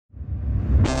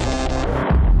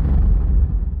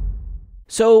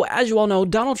So, as you all know,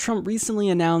 Donald Trump recently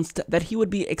announced that he would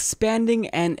be expanding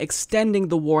and extending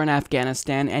the war in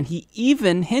Afghanistan, and he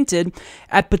even hinted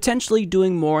at potentially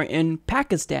doing more in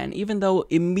Pakistan, even though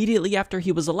immediately after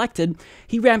he was elected,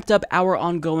 he ramped up our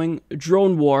ongoing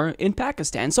drone war in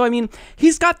Pakistan. So, I mean,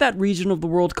 he's got that region of the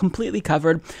world completely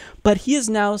covered, but he is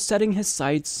now setting his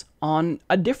sights on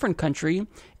a different country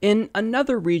in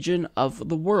another region of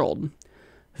the world,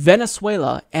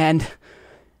 Venezuela. And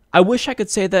I wish I could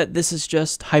say that this is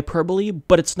just hyperbole,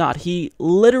 but it's not. He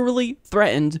literally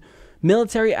threatened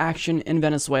military action in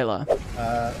Venezuela.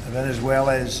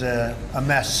 Venezuela is a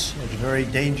mess. It's a very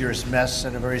dangerous mess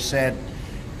and a very sad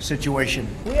situation.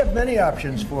 We have many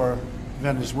options for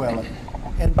Venezuela.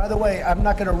 And by the way, I'm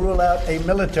not going to rule out a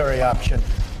military option.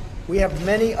 We have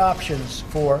many options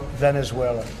for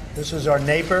Venezuela. This is our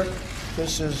neighbor.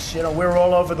 This is, we're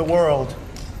all over the world.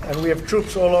 And we have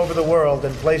troops all over the world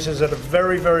in places that are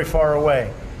very, very far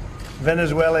away.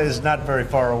 Venezuela is not very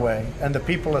far away, and the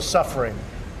people are suffering,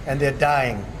 and they're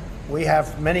dying. We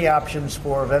have many options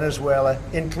for Venezuela,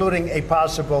 including a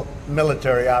possible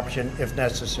military option if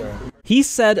necessary. He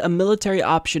said a military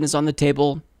option is on the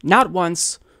table, not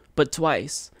once, but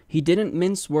twice. He didn't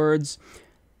mince words.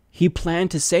 He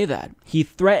planned to say that. He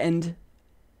threatened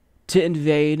to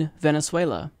invade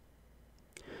Venezuela.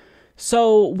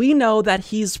 So we know that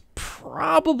he's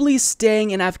probably staying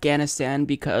in Afghanistan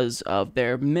because of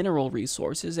their mineral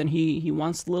resources, and he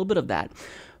wants a little bit of that.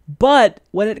 But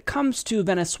when it comes to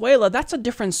Venezuela, that's a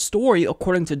different story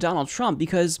according to Donald Trump,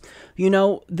 because,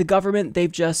 the government,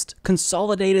 they've just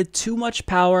consolidated too much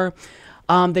power.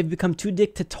 They've become too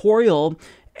dictatorial,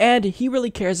 and he really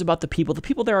cares about the people. The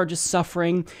people there are just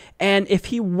suffering, and if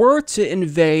he were to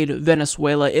invade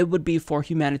Venezuela, it would be for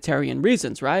humanitarian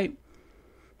reasons, right?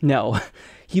 No,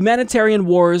 humanitarian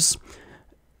wars,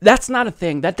 that's not a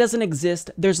thing. That doesn't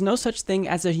exist. There's no such thing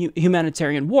as a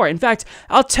humanitarian war. In fact,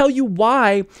 I'll tell you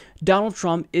why Donald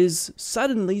Trump is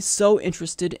suddenly so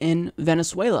interested in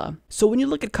Venezuela. So when you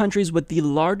look at countries with the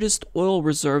largest oil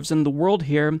reserves in the world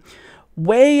here,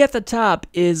 way at the top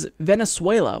is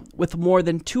Venezuela with more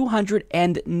than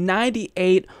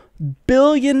 298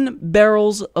 billion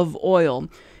barrels of oil.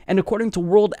 And according to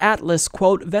World Atlas,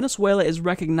 quote, Venezuela is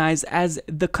recognized as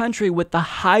the country with the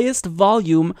highest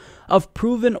volume of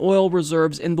proven oil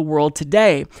reserves in the world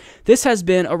today. This has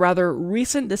been a rather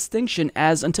recent distinction,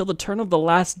 as until the turn of the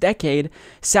last decade,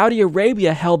 Saudi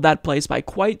Arabia held that place by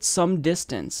quite some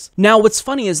distance. Now, what's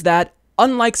funny is that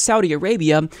unlike Saudi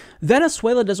Arabia,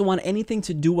 Venezuela doesn't want anything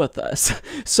to do with us.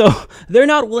 So they're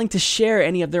not willing to share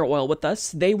any of their oil with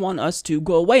us. They want us to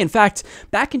go away. In fact,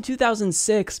 back in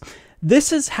 2006,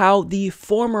 this is how the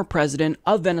former president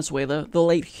of Venezuela, the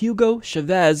late Hugo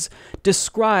Chavez,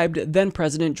 described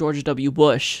then-President George W.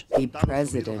 Bush. The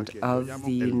president of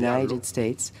the United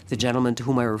States, the gentleman to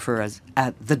whom I refer as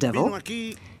the devil,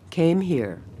 came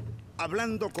here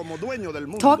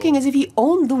talking as if he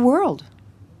owned the world.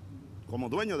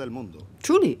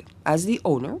 Truly, as the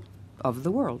owner of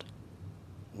the world.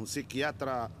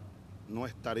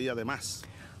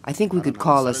 I think we could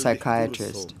call a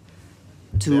psychiatrist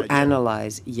to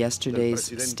analyze yesterday's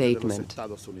statement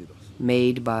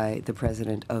made by the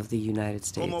President of the United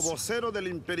States.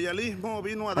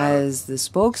 As the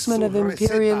spokesman of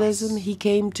imperialism, he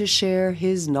came to share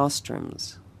his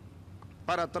nostrums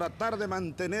to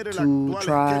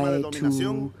try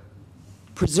to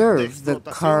preserve the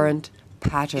current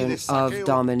pattern of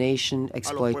domination,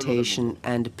 exploitation,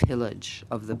 and pillage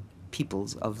of the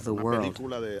peoples of the world.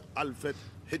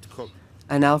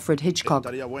 An Alfred Hitchcock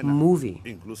movie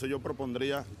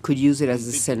could use it as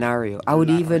a scenario. I would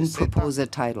even propose a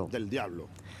title: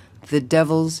 The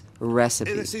Devil's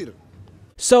Recipe.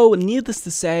 So, needless to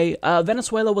say,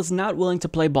 Venezuela was not willing to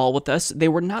play ball with us. They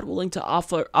were not willing to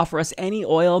offer us any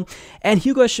oil. And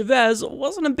Hugo Chavez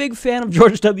wasn't a big fan of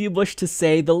George W. Bush, to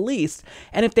say the least.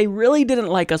 And if they really didn't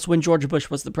like us when George Bush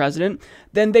was the president,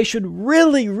 then they should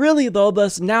really, really love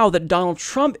us now that Donald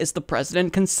Trump is the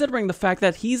president, considering the fact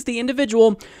that he's the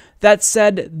individual that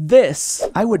said this.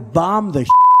 I would bomb the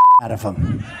out of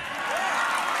him.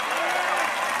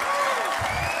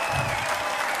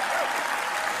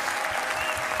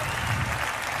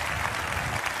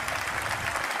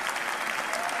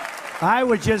 I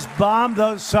would just bomb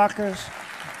those suckers.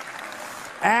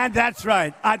 And that's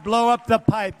right. I'd blow up the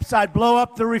pipes. I'd blow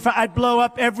up the I'd blow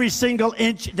up every single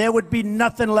inch. There would be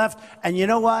nothing left. And you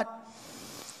know what?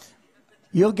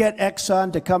 You'll get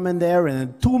Exxon to come in there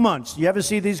in 2 months. You ever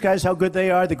see these guys, how good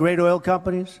they are, the great oil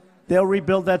companies? They'll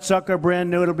rebuild that sucker brand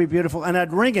new. It'll be beautiful. And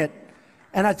I'd ring it,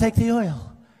 and I'd take the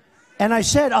oil. And I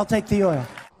said, I'll take the oil.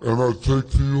 And I'd take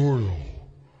the oil.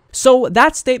 So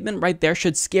that statement right there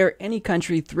should scare any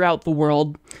country throughout the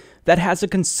world that has a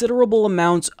considerable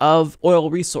amount of oil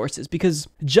resources, because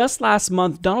just last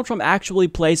month, Donald Trump actually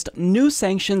placed new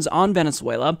sanctions on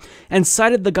Venezuela and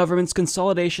cited the government's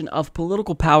consolidation of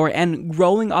political power and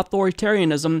growing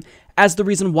authoritarianism as the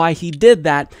reason why he did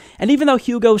that. And even though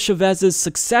Hugo Chavez's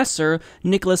successor,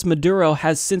 Nicolas Maduro,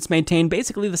 has since maintained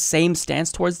basically the same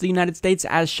stance towards the United States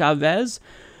as Chavez,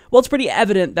 well, it's pretty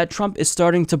evident that Trump is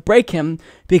starting to break him,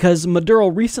 because Maduro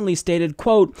recently stated,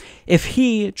 quote, "If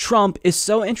he, Trump, is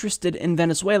so interested in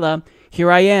Venezuela, here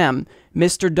I am.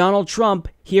 Mr. Donald Trump,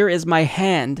 here is my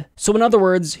hand." So in other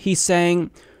words, he's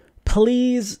saying,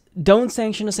 please don't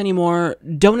sanction us anymore.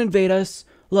 Don't invade us.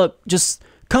 Look, just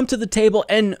come to the table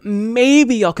and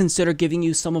maybe I'll consider giving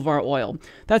you some of our oil.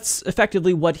 That's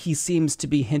effectively what he seems to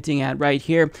be hinting at right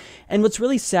here. And what's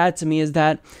really sad to me is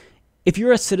that if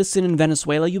you're a citizen in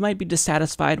Venezuela, you might be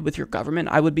dissatisfied with your government.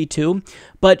 I would be too.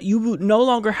 But you no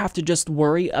longer have to just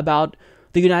worry about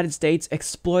the United States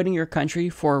exploiting your country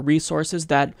for resources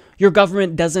that your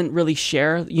government doesn't really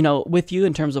share, with you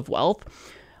in terms of wealth.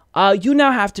 You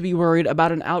now have to be worried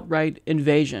about an outright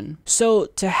invasion. So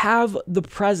to have the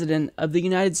president of the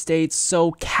United States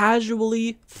so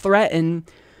casually threaten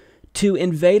to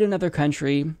invade another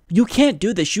country, you can't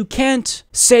do this. You can't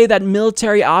say that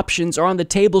military options are on the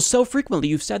table so frequently.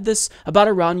 You've said this about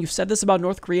Iran, you've said this about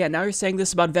North Korea, and now you're saying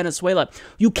this about Venezuela.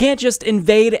 You can't just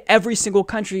invade every single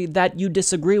country that you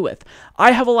disagree with.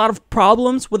 I have a lot of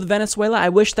problems with Venezuela. I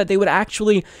wish that they would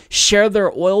actually share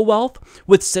their oil wealth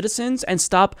with citizens and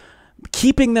stop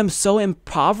keeping them so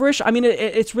impoverished. I mean,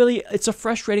 it's a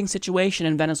frustrating situation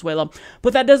in Venezuela,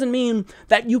 but that doesn't mean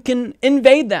that you can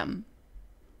invade them.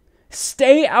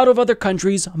 Stay out of other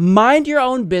countries, mind your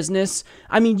own business.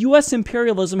 I mean, U.S.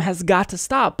 imperialism has got to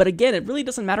stop. But again, it really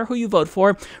doesn't matter who you vote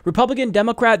for. Republican,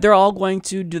 Democrat, they're all going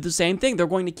to do the same thing. They're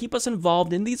going to keep us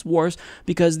involved in these wars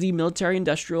because the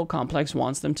military-industrial complex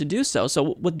wants them to do so.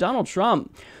 So with Donald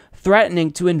Trump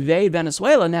threatening to invade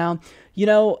Venezuela now,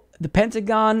 the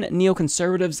Pentagon,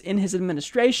 neoconservatives in his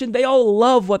administration, they all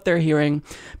love what they're hearing,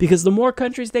 because the more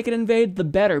countries they can invade, the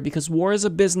better, because war is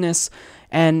a business,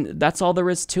 and that's all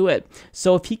there is to it.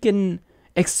 So if he can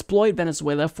exploit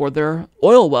Venezuela for their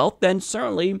oil wealth, then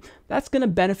certainly that's going to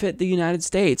benefit the United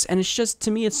States. And it's just,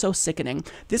 to me, it's so sickening.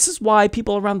 This is why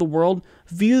people around the world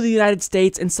view the United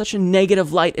States in such a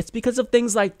negative light. It's because of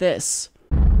things like this.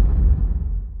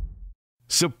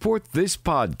 Support this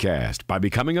podcast by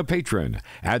becoming a patron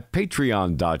at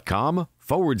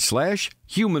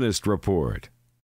patreon.com/Humanist Report.